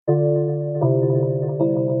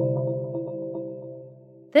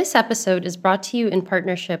This episode is brought to you in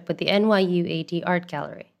partnership with the NYU AD Art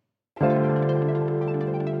Gallery.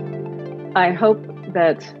 I hope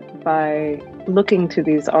that by looking to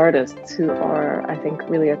these artists who are, I think,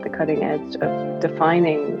 really at the cutting edge of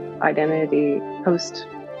defining identity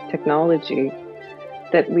post-technology,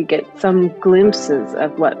 that we get some glimpses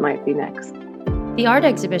of what might be next. The art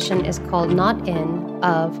exhibition is called Not In,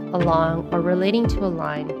 Of, Along, or Relating to a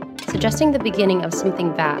Line, suggesting the beginning of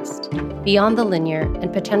something vast, beyond the linear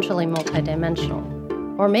and potentially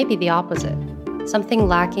multidimensional, or maybe the opposite, something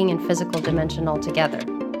lacking in physical dimension altogether.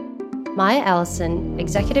 Maya Allison,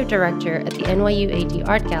 Executive Director at the NYU AD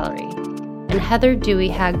Art Gallery, and Heather Dewey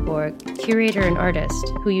Hagborg, Curator and Artist,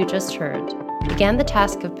 who you just heard, began the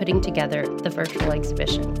task of putting together the virtual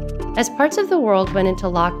exhibition. As parts of the world went into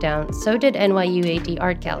lockdown, so did NYU AD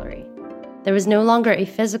Art Gallery. There was no longer a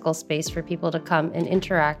physical space for people to come and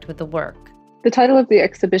interact with the work. The title of the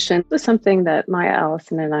exhibition was something that Maya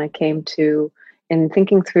Allison and I came to in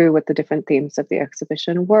thinking through what the different themes of the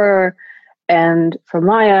exhibition were. And for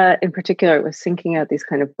Maya in particular, it was thinking out these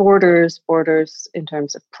kind of borders in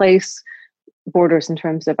terms of place, borders in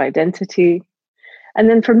terms of identity. And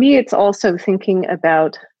then for me, it's also thinking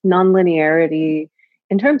about nonlinearity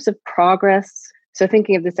in terms of progress. So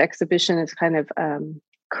thinking of this exhibition as kind of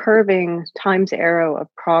curving time's arrow of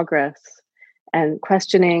progress and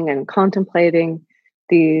questioning and contemplating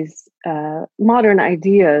these modern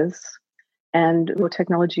ideas and what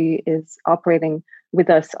technology is operating with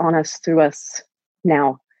us, on us, through us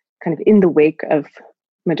now, kind of in the wake of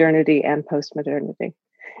modernity and post-modernity.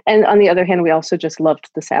 And on the other hand, we also just loved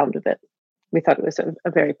the sound of it. We thought it was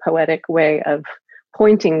a very poetic way of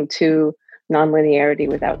pointing to nonlinearity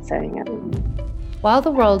without saying it. While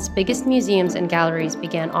the world's biggest museums and galleries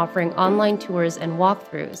began offering online tours and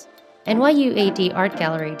walkthroughs, NYU AD Art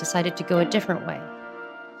Gallery decided to go a different way.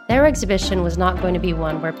 Their exhibition was not going to be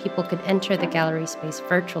one where people could enter the gallery space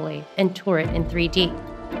virtually and tour it in 3D.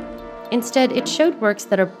 Instead, it showed works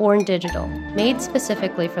that are born digital, made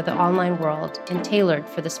specifically for the online world and tailored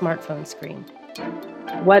for the smartphone screen.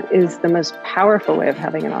 What is the most powerful way of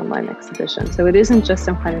having an online exhibition? So it isn't just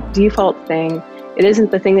some kind of default thing. It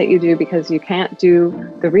isn't the thing that you do because you can't do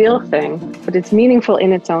the real thing, but it's meaningful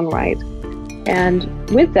in its own right. And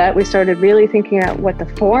with that, we started really thinking out what the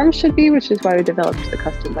form should be, which is why we developed the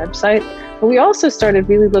custom website. But we also started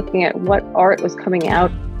really looking at what art was coming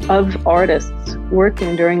out of artists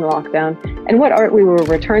working during lockdown and what art we were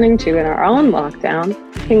returning to in our own lockdown,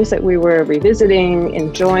 things that we were revisiting,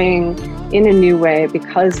 enjoying in a new way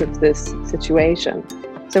because of this situation.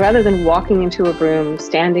 So rather than walking into a room,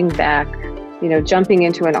 standing back, jumping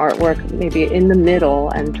into an artwork, maybe in the middle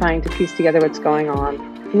and trying to piece together what's going on,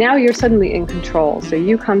 now you're suddenly in control. So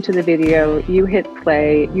you come to the video, you hit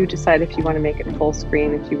play, you decide if you want to make it full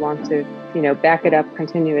screen, if you want to, back it up,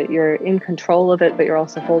 continue it. You're in control of it, but you're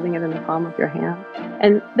also holding it in the palm of your hand.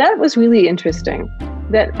 And that was really interesting.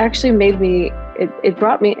 That actually it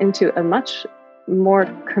brought me into a much more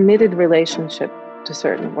committed relationship to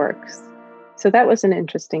certain works. So that was an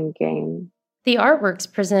interesting game. The artworks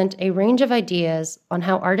present a range of ideas on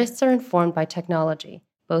how artists are informed by technology,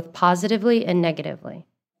 both positively and negatively.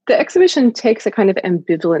 The exhibition takes a kind of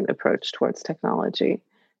ambivalent approach towards technology.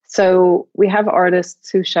 So we have artists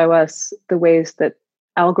who show us the ways that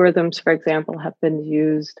algorithms, for example, have been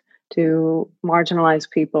used to marginalize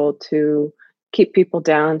people, to keep people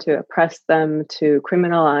down, to oppress them, to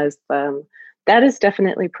criminalize them. That is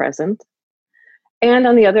definitely present. And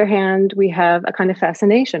on the other hand, we have a kind of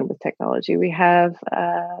fascination with technology. We have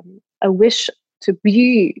a wish to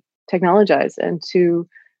be technologized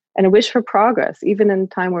and a wish for progress, even in a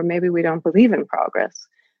time where maybe we don't believe in progress.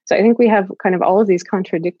 So I think we have kind of all of these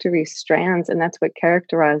contradictory strands, and that's what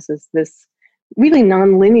characterizes this really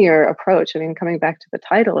nonlinear approach. I mean, coming back to the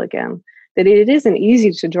title again, that it isn't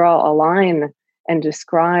easy to draw a line and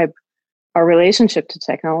describe our relationship to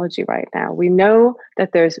technology right now. We know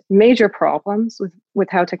that there's major problems with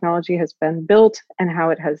how technology has been built and how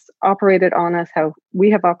it has operated on us, how we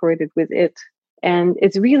have operated with it. And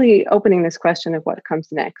it's really opening this question of what comes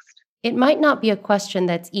next. It might not be a question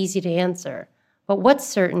that's easy to answer, but what's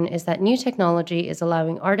certain is that new technology is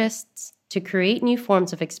allowing artists to create new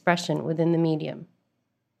forms of expression within the medium.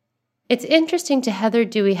 It's interesting to Heather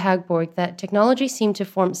Dewey Hagborg that technology seemed to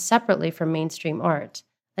form separately from mainstream art,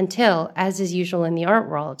 until, as is usual in the art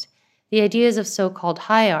world, the ideas of so-called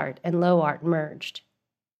high art and low art merged.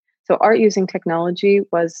 So art using technology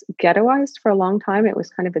was ghettoized for a long time. It was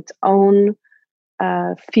kind of its own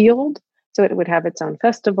field. So it would have its own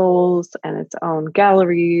festivals and its own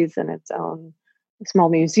galleries and its own small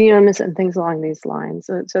museums and things along these lines.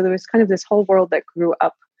 So there was kind of this whole world that grew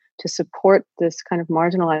up to support this kind of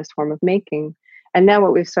marginalized form of making. And now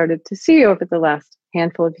what we've started to see over the last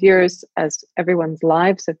handful of years, as everyone's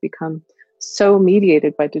lives have become so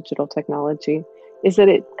mediated by digital technology, is that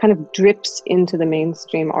it kind of drips into the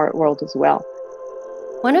mainstream art world as well.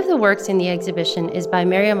 One of the works in the exhibition is by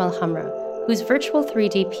Maryam Alhamra, whose virtual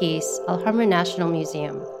 3D piece, Alhamra National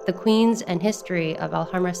Museum, The Queens and History of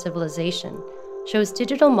Alhamra Civilization, shows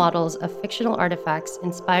digital models of fictional artifacts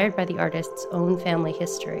inspired by the artist's own family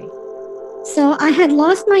history. So I had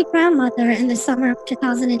lost my grandmother in the summer of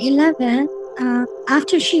 2011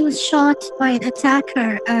 after she was shot by an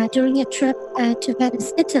attacker during a trip to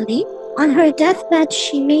Venice, Italy. On her deathbed,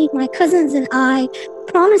 she made my cousins and I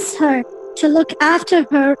promise her to look after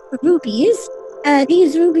her rubies.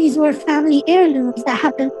 These rubies were family heirlooms that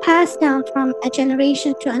have been passed down from a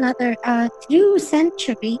generation to another through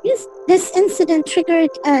centuries. This incident triggered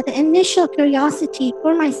the initial curiosity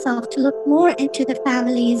for myself to look more into the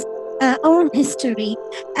family's own history.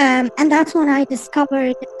 And that's when I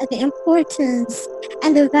discovered the importance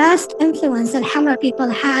and the vast influence that Hamra people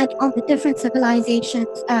had on the different civilizations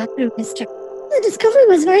through history. The discovery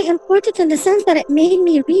was very important in the sense that it made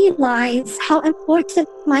me realize how important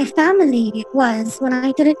my family was when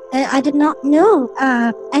I did not know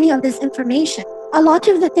any of this information. A lot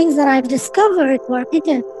of the things that I've discovered were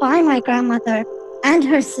hidden by my grandmother and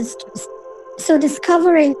her sisters. So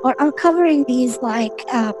discovering or uncovering these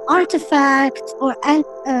artifacts or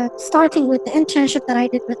starting with the internship that I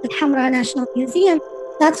did with the Hamra National Museum,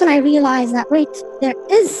 that's when I realized that, wait, there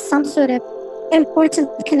is some sort of important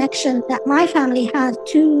connection that my family had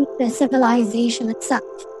to the civilization itself.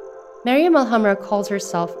 Maryam Alhamra calls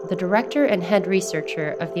herself the director and head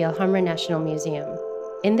researcher of the Alhamra National Museum.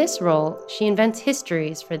 In this role, she invents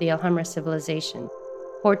histories for the Alhamra civilization,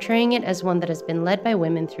 portraying it as one that has been led by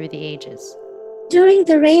women through the ages. During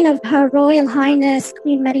the reign of Her Royal Highness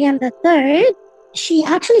Queen Maryam III, she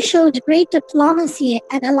actually showed great diplomacy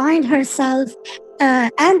and aligned herself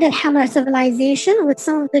and the Hamra civilization with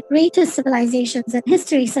some of the greatest civilizations in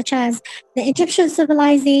history, such as the Egyptian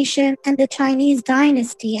civilization and the Chinese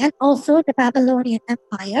dynasty, and also the Babylonian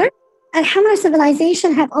Empire. And Hamra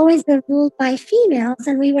civilization have always been ruled by females,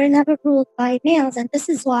 and we were never ruled by males. And this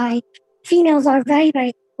is why females are very,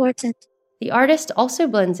 very important. The artist also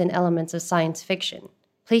blends in elements of science fiction,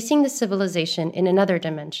 placing the civilization in another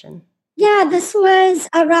dimension. Yeah, this was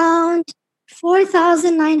around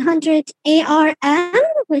 4,900 ARM,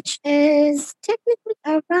 which is technically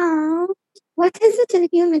around, what is it in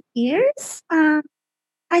human years?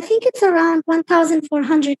 I think it's around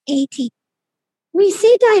 1,480. We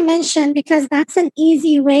say dimension because that's an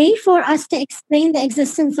easy way for us to explain the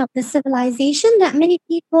existence of the civilization that many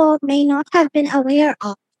people may not have been aware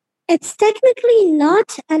of. It's technically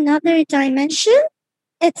not another dimension.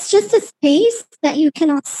 It's just a space that you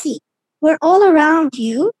cannot see. We're all around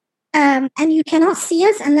you, and you cannot see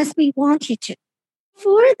us unless we want you to.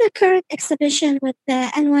 For the current exhibition with the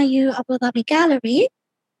NYU Abu Dhabi Gallery,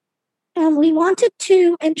 we wanted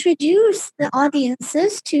to introduce the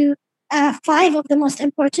audiences to 5 of the most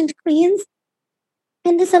important queens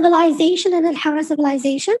in the civilization, in the Hamra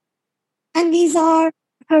civilization. And these are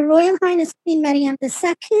Her Royal Highness Queen Maryam II,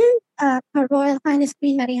 Her Royal Highness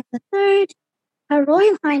Queen Maryam III, Her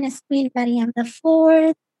Royal Highness Queen Maryam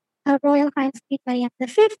IV, Her Royal Highness Queen Maryam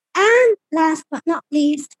V, and last but not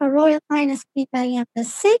least, Her Royal Highness Queen Maryam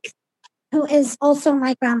VI, who is also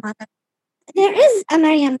my grandmother. There is a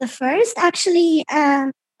Maryam I. Actually,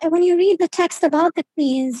 when you read the text about the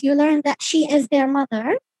queens, you learn that she is their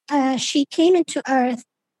mother. She came into Earth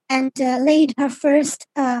and laid her first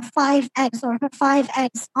 5 eggs, or her 5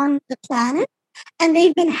 eggs on the planet. And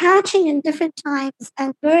they've been hatching in different times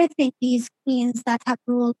and birthing these queens that have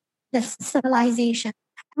ruled this civilization.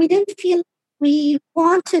 We didn't feel we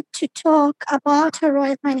wanted to talk about Her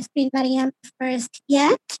Royal Highness Queen Maryam first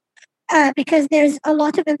yet, because there's a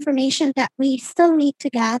lot of information that we still need to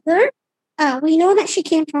gather. We know that she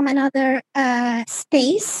came from another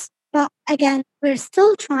space, but again, we're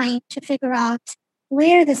still trying to figure out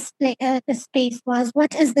where the space was,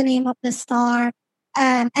 what is the name of the star,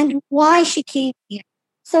 and why she came here.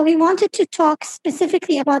 So we wanted to talk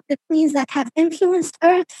specifically about the queens that have influenced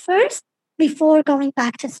Earth first, before going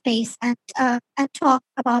back to space and talk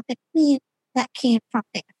about the queen that came from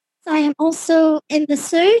there. So I am also in the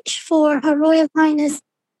search for Her Royal Highness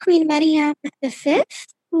Queen Maryam V,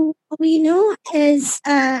 who we know is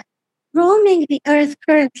roaming the Earth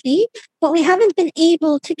currently, but we haven't been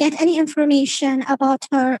able to get any information about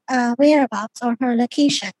her whereabouts or her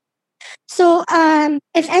location. So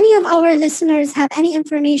if any of our listeners have any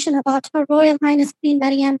information about Her Royal Highness Queen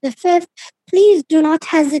Mariam V, please do not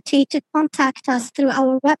hesitate to contact us through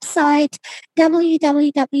our website,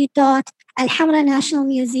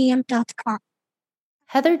 www.alhamranationalmuseum.com.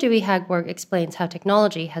 Heather Dewey Hagborg explains how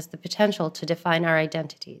technology has the potential to define our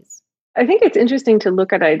identities. I think it's interesting to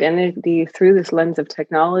look at identity through this lens of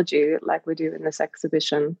technology, like we do in this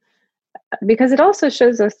exhibition, because it also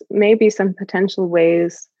shows us maybe some potential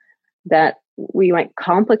ways that we might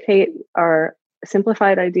complicate our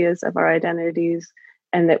simplified ideas of our identities,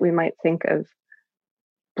 and that we might think of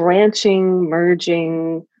branching,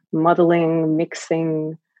 merging, muddling,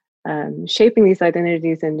 mixing, shaping these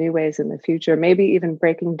identities in new ways in the future, maybe even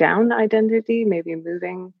breaking down identity, maybe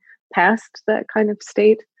moving past that kind of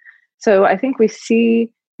state. So I think we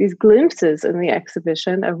see these glimpses in the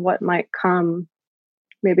exhibition of what might come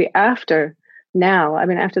maybe after now. I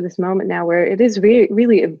mean, after this moment now, where it is really,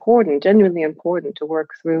 really important, genuinely important to work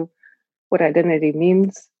through what identity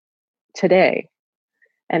means today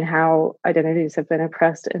and how identities have been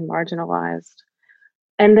oppressed and marginalized.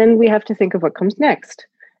 And then we have to think of what comes next.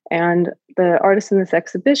 And the artists in this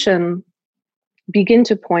exhibition begin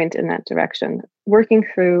to point in that direction, working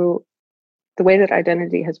through the way that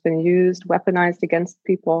identity has been used, weaponized against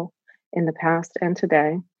people in the past and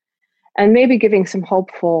today, and maybe giving some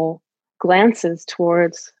hopeful glances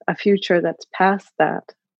towards a future that's past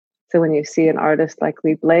that. So when you see an artist like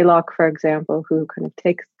Lee Blaylock, for example, who kind of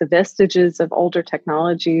takes the vestiges of older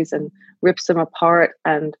technologies and rips them apart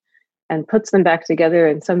and puts them back together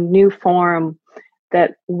in some new form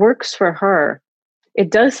that works for her,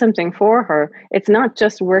 it does something for her. It's not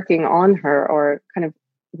just working on her or kind of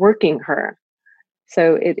working her.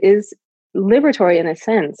 So it is liberatory in a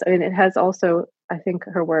sense. I mean, it has also, I think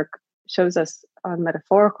her work shows us on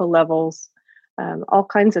metaphorical levels all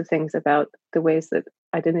kinds of things about the ways that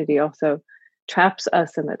identity also traps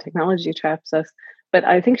us and that technology traps us. But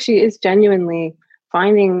I think she is genuinely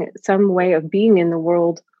finding some way of being in the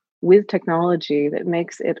world with technology that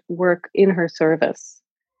makes it work in her service.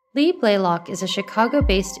 Lee Blaylock is a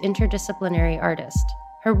Chicago-based interdisciplinary artist.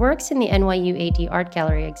 Her works in the NYU AD Art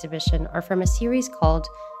Gallery exhibition are from a series called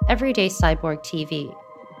Everyday Cyborg TV.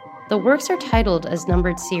 The works are titled as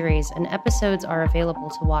numbered series, and episodes are available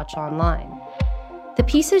to watch online. The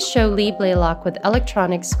pieces show Lee Blaylock with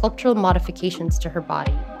electronic sculptural modifications to her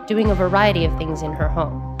body, doing a variety of things in her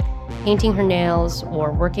home, painting her nails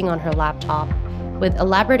or working on her laptop, with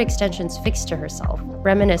elaborate extensions fixed to herself,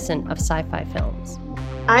 reminiscent of sci-fi films.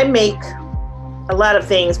 I make a lot of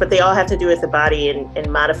things, but they all have to do with the body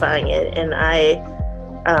and modifying it. And I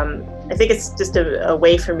think it's just a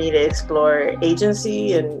way for me to explore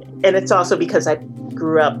agency. And it's also because I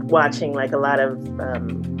grew up watching like a lot of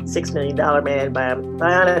 $6 Million Man,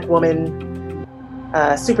 Bionic Woman,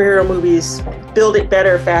 superhero movies, build it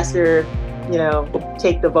better, faster,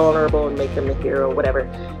 take the vulnerable and make them the hero, whatever.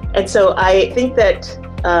 And so I think that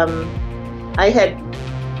I had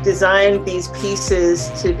designed these pieces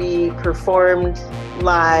to be performed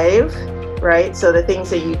live, right? So the things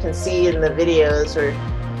that you can see in the videos, or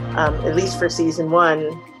at least for season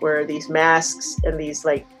 1, were these masks and these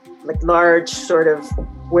like large sort of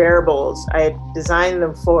wearables. I had designed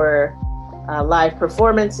them for live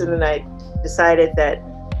performance, and then I decided that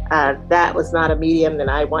that was not a medium that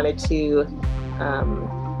I wanted to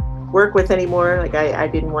work with anymore. Like I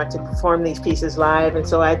didn't want to perform these pieces live. And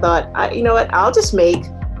so I thought, you know what,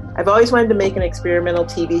 I've always wanted to make an experimental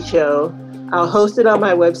TV show. I'll host it on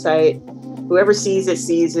my website. Whoever sees it,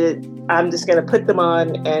 sees it. I'm just going to put them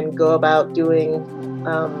on and go about doing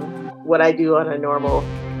what I do on a normal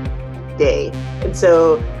day. And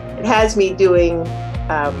so it has me doing,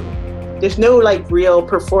 there's no like real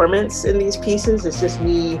performance in these pieces. It's just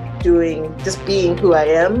me being who I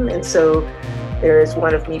am. And so there's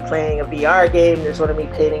one of me playing a VR game. There's one of me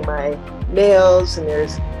painting my nails, and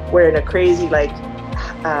there's wearing a crazy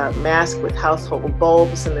mask with household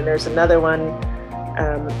bulbs. And then there's another one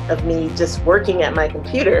of me just working at my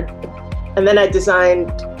computer. And then I designed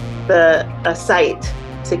a site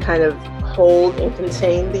to kind of hold and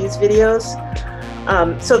contain these videos.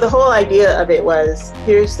 So the whole idea of it was,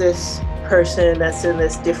 here's this person that's in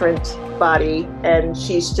this different body, and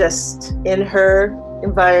she's just in her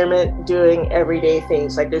environment doing everyday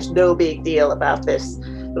things. Like there's no big deal about this.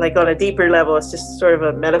 Like on a deeper level, it's just sort of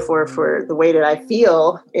a metaphor for the way that I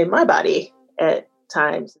feel in my body at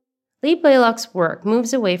times. Lee Blaylock's work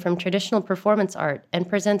moves away from traditional performance art and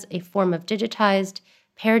presents a form of digitized,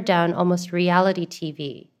 pared down, almost reality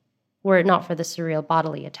TV, were it not for the surreal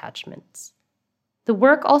bodily attachments. The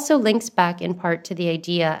work also links back in part to the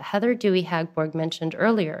idea Heather Dewey Hagborg mentioned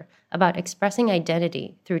earlier about expressing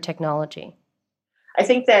identity through technology. I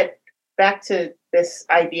think that back to this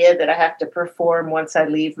idea that I have to perform once I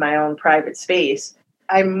leave my own private space,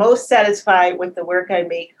 I'm most satisfied with the work I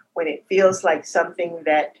make when it feels like something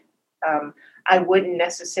that I wouldn't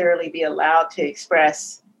necessarily be allowed to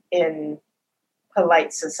express in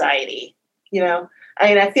polite society.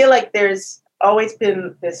 I feel like there's always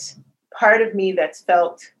been this part of me that's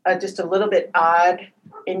felt just a little bit odd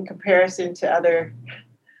in comparison to other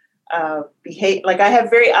behavior. Like I have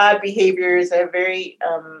very odd behaviors. I have very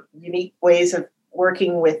unique ways of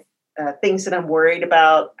working with things that I'm worried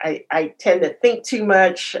about. I tend to think too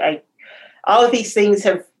much. All of these things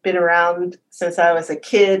have been around since I was a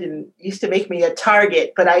kid and used to make me a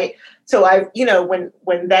target. But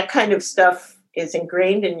when that kind of stuff is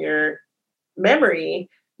ingrained in your memory,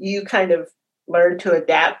 you kind of learn to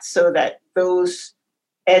adapt so that those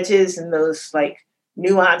edges and those like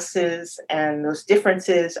nuances and those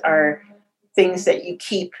differences are things that you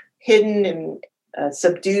keep hidden and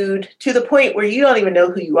subdued to the point where you don't even know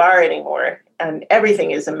who you are anymore. And everything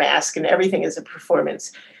is a mask and everything is a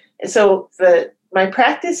performance. And so my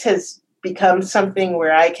practice has become something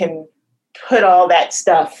where I can put all that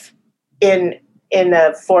stuff in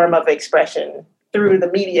a form of expression through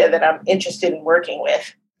the media that I'm interested in working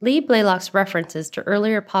with. Lee Blaylock's references to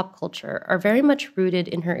earlier pop culture are very much rooted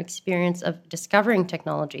in her experience of discovering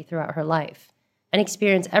technology throughout her life, an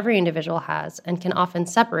experience every individual has and can often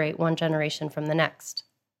separate one generation from the next.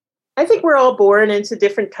 I think we're all born into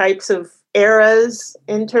different types of eras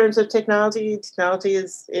in terms of technology. Technology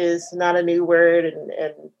is not a new word,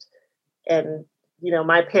 and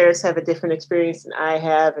my parents have a different experience than I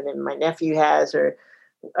have, and then my nephew has, or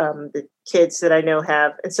the kids that I know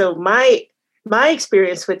have. And so my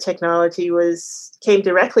experience with technology came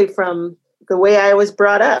directly from the way I was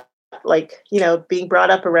brought up, being brought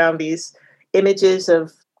up around these images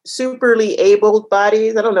of superly abled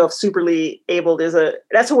bodies. I don't know if superly abled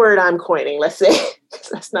that's a word I'm coining, let's say.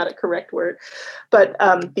 That's not a correct word. But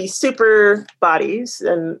these super bodies,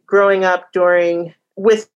 and growing up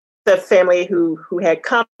with the family who had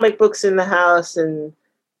comic books in the house, and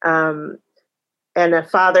a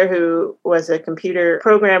father who was a computer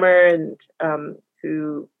programmer, and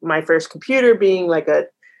who my first computer being like a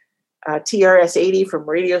TRS-80 from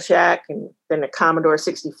Radio Shack, and then a Commodore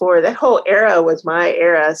 64. That whole era was my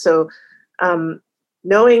era. So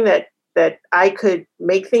knowing that I could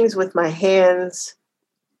make things with my hands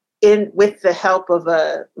with the help of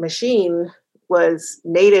a machine was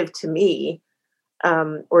native to me,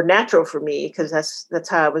 or natural for me, because that's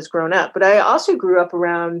how I was grown up. But I also grew up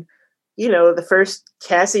around the first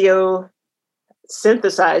Casio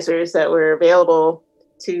synthesizers that were available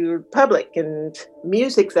to public, and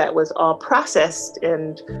music that was all processed,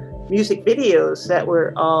 and music videos that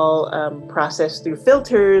were all processed through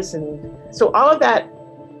filters. And so all of that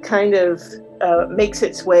kind of makes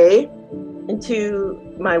its way into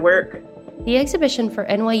my work. The exhibition for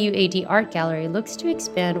NYU AD Art Gallery looks to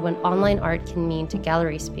expand what online art can mean to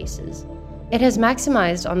gallery spaces. It has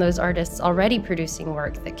maximized on those artists already producing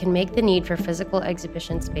work that can make the need for physical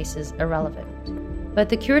exhibition spaces irrelevant. But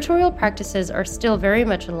the curatorial practices are still very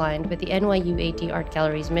much aligned with the NYU AD Art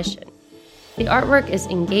Gallery's mission. The artwork is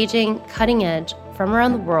engaging, cutting edge, from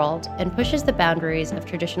around the world, and pushes the boundaries of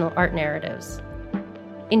traditional art narratives.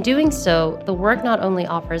 In doing so, the work not only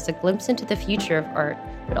offers a glimpse into the future of art,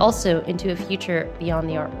 but also into a future beyond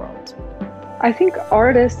the art world. I think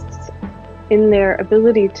artists, in their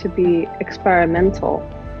ability to be experimental,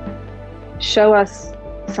 show us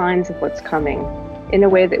signs of what's coming in a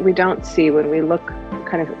way that we don't see when we look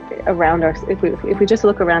kind of around us. If we just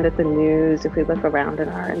look around at the news, if we look around in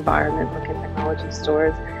our environment, look at technology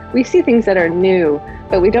stores, we see things that are new,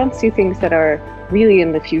 but we don't see things that are really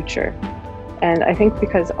in the future. And I think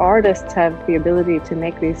because artists have the ability to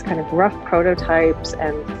make these kind of rough prototypes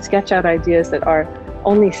and sketch out ideas that are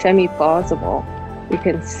only semi-plausible, we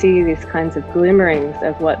can see these kinds of glimmerings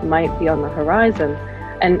of what might be on the horizon.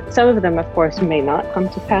 And some of them, of course, may not come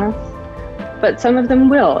to pass, but some of them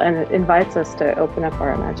will, and it invites us to open up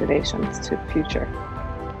our imaginations to the future.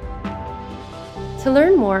 To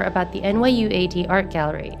learn more about the NYU AD Art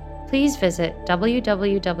Gallery, please visit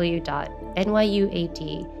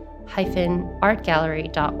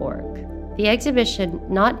www.nyuad-artgallery.org. The exhibition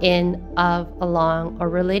Not In, Of, Along, or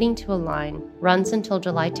Relating to a Line runs until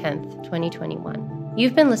July 10th, 2021.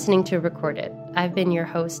 You've been listening to Recorded. I've been your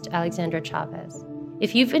host, Alexandra Chavez.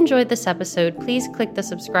 If you've enjoyed this episode, please click the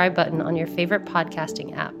subscribe button on your favorite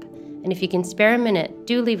podcasting app. And if you can spare a minute,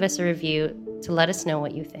 do leave us a review to let us know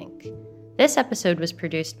what you think. This episode was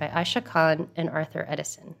produced by Aisha Khan and Arthur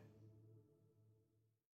Edison.